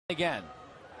Again.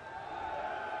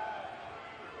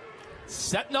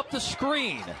 Setting up the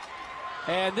screen.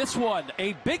 And this one,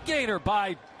 a big gainer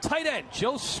by tight end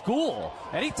Joe School.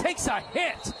 And he takes a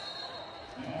hit.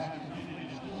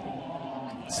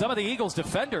 Some of the Eagles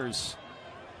defenders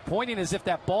pointing as if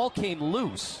that ball came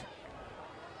loose.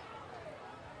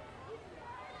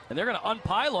 And they're going to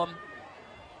unpile him.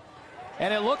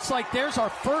 And it looks like there's our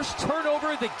first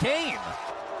turnover of the game.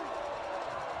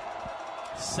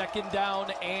 2nd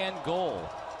down and goal.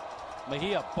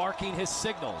 Mejia barking his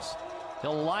signals.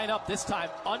 He'll line up this time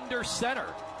under center.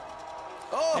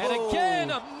 Oh. And again,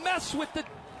 a mess with the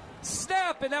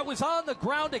snap, and that was on the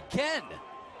ground again.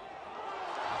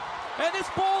 And this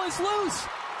ball is loose.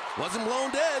 Wasn't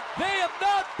blown dead. They have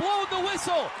not blown the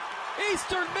whistle.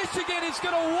 Eastern Michigan is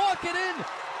going to walk it in.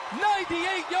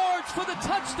 98 yards for the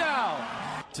touchdown.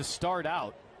 To start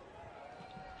out.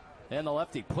 And the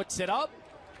lefty puts it up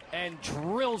and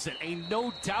drills it. A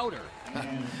no-doubter.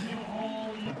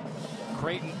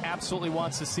 Creighton absolutely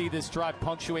wants to see this drive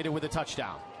punctuated with a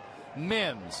touchdown.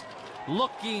 Mims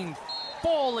looking,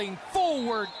 falling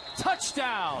forward,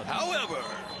 touchdown. However,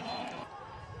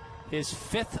 his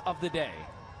 5th of the day.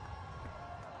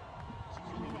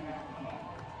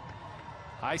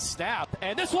 High snap,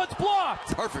 and this one's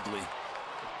blocked. Perfectly.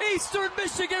 Eastern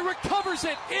Michigan recovers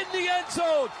it in the end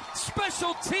zone.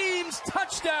 Special teams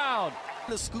touchdown.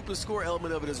 The scoop and score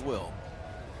element of it as well.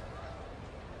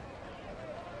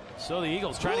 So the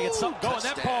Eagles trying to get something going.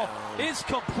 Touchdown. That ball is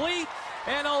complete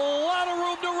and a lot of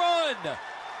room to run.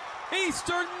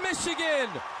 Eastern Michigan,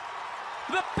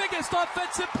 the biggest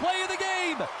offensive play of the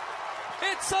game.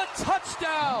 It's a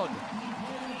touchdown.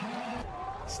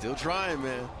 Still trying,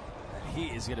 man. He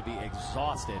is going to be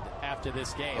exhausted after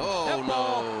this game. Oh, that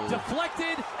ball no.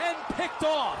 deflected and picked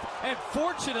off. And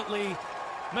fortunately,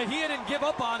 Mejia didn't give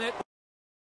up on it.